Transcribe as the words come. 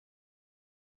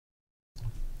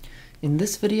In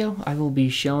this video, I will be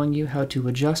showing you how to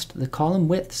adjust the column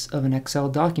widths of an Excel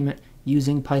document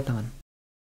using Python.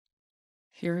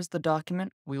 Here's the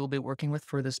document we will be working with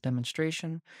for this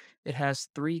demonstration. It has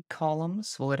 3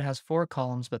 columns. Well, it has 4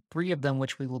 columns, but 3 of them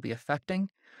which we will be affecting.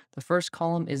 The first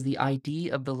column is the ID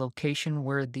of the location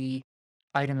where the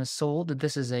item is sold.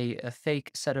 This is a fake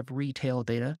set of retail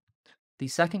data. The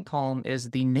second column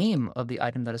is the name of the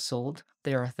item that is sold.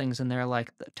 There are things in there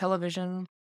like the television,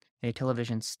 a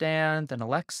television stand, an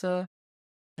Alexa,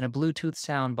 and a Bluetooth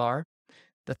soundbar.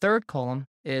 The third column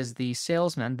is the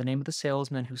salesman, the name of the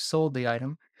salesman who sold the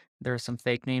item. There are some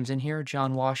fake names in here: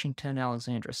 John Washington,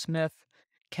 Alexandra Smith,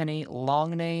 Kenny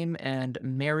Longname, and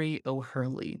Mary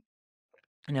O'Hurley.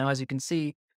 Now, as you can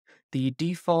see, the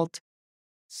default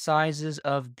sizes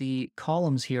of the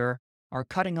columns here are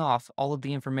cutting off all of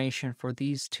the information for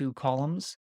these 2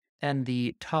 columns and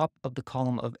the top of the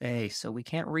column of A, so we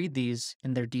can't read these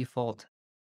in their default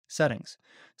settings.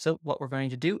 So what we're going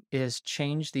to do is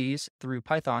change these through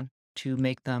Python to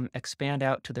make them expand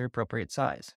out to their appropriate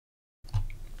size.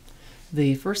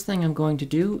 The first thing I'm going to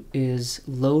do is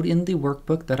load in the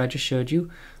workbook that I just showed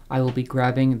you. I will be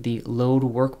grabbing the load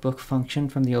workbook function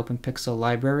from the OpenPyXL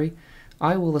library.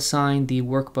 I will assign the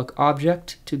workbook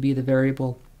object to be the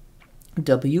variable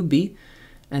WB,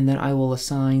 and then I will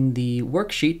assign the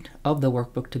worksheet of the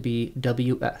workbook to be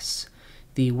WS.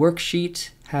 The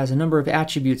worksheet has a number of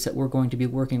attributes that we're going to be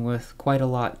working with quite a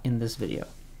lot in this video.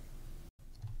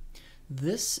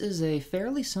 This is a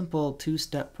fairly simple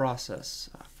 2-step process.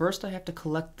 First, I have to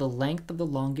collect the length of the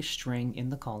longest string in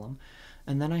the column,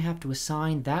 and then I have to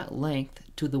assign that length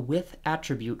to the width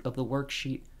attribute of the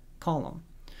worksheet column.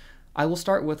 I will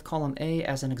start with column A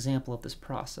as an example of this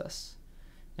process.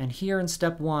 And here in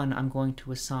step 1, I'm going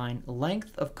to assign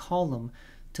length of column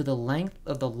to the length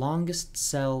of the longest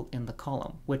cell in the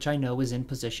column, which I know is in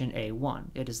position A1.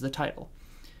 It is the title.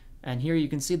 And here you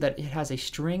can see that it has a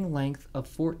string length of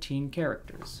 14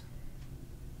 characters.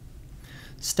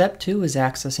 Step 2 is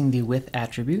accessing the width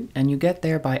attribute, and you get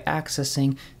there by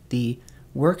accessing the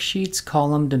worksheet's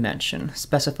column dimension,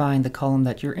 specifying the column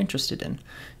that you're interested in.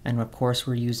 And of course,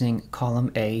 we're using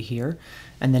column A here,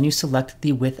 and then you select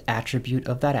the width attribute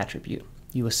of that attribute.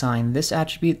 You assign this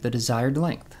attribute the desired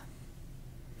length.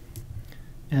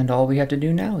 And all we have to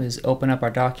do now is open up our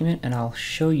document, and I'll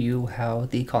show you how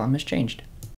the column has changed.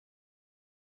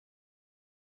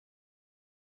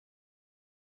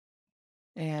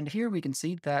 And here we can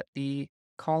see that the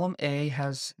column A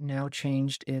has now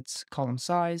changed its column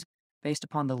size based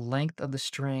upon the length of the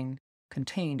string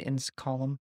contained in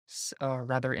column,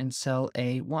 in cell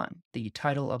A1, the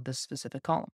title of this specific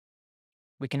column.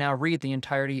 We can now read the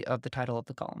entirety of the title of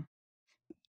the column.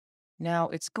 Now,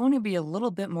 it's going to be a little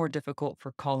bit more difficult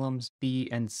for columns B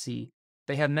and C.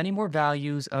 They have many more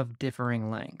values of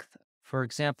differing length. For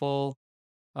example,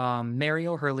 Mary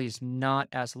O'Hurley is not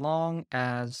as long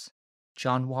as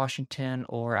John Washington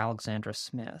or Alexandra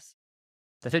Smith.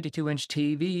 The 52-inch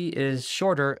TV is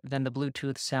shorter than the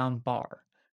Bluetooth sound bar.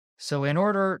 So in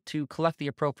order to collect the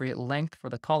appropriate length for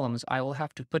the columns, I will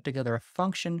have to put together a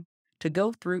function to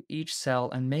go through each cell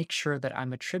and make sure that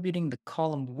I'm attributing the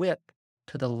column width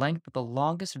to the length of the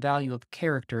longest value of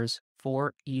characters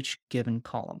for each given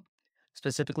column,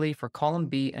 specifically for column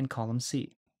B and column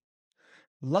C.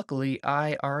 Luckily,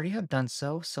 I already have done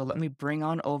so, so let me bring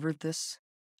on over this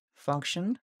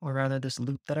function, or rather this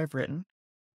loop that I've written,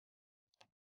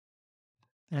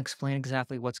 and explain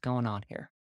exactly what's going on here.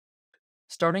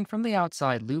 Starting from the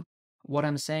outside loop, what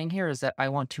I'm saying here is that I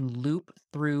want to loop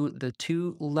through the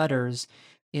 2 letters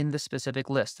in the specific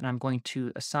list, and I'm going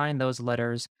to assign those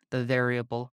letters the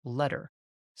variable letter.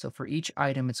 So for each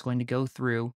item, it's going to go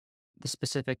through the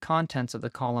specific contents of the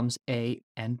columns A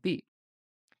and B.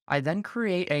 I then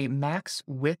create a max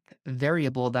width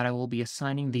variable that I will be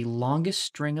assigning the longest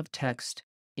string of text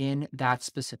in that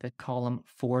specific column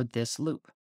for this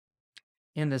loop.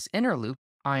 In this inner loop,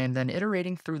 I am then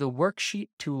iterating through the worksheet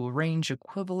to a range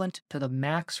equivalent to the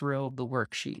max row of the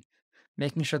worksheet,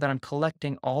 making sure that I'm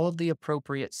collecting all of the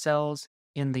appropriate cells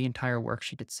in the entire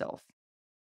worksheet itself.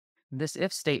 This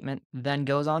if statement then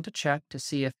goes on to check to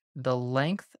see if the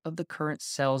length of the current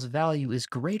cell's value is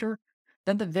greater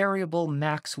than the variable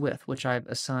max width, which I've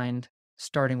assigned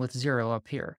starting with 0 up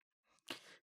here.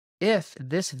 If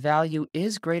this value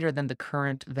is greater than the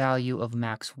current value of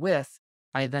max width,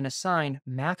 I then assign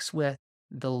max width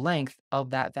the length of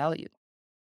that value.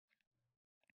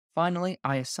 Finally,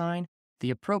 I assign the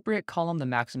appropriate column the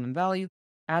maximum value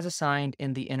as assigned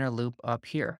in the inner loop up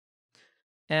here.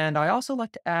 And I also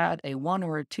like to add a 1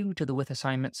 or a 2 to the width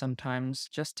assignment sometimes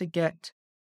just to get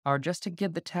are just to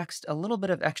give the text a little bit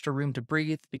of extra room to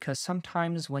breathe, because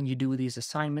sometimes when you do these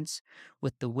assignments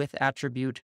with the width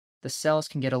attribute, the cells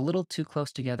can get a little too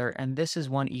close together, and this is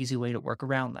one easy way to work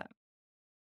around that.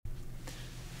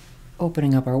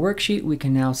 Opening up our worksheet, we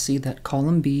can now see that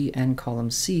column B and column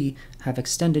C have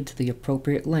extended to the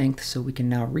appropriate length, so we can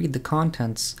now read the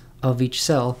contents of each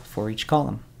cell for each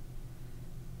column.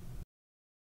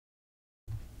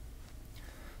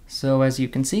 So as you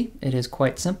can see, it is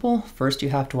quite simple. First you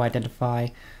have to identify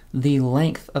the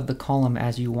length of the column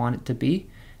as you want it to be,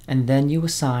 and then you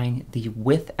assign the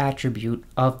width attribute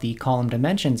of the column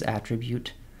dimensions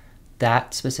attribute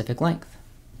that specific length.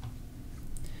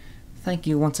 Thank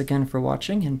you once again for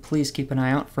watching, and please keep an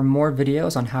eye out for more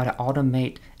videos on how to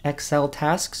automate Excel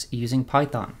tasks using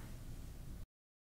Python.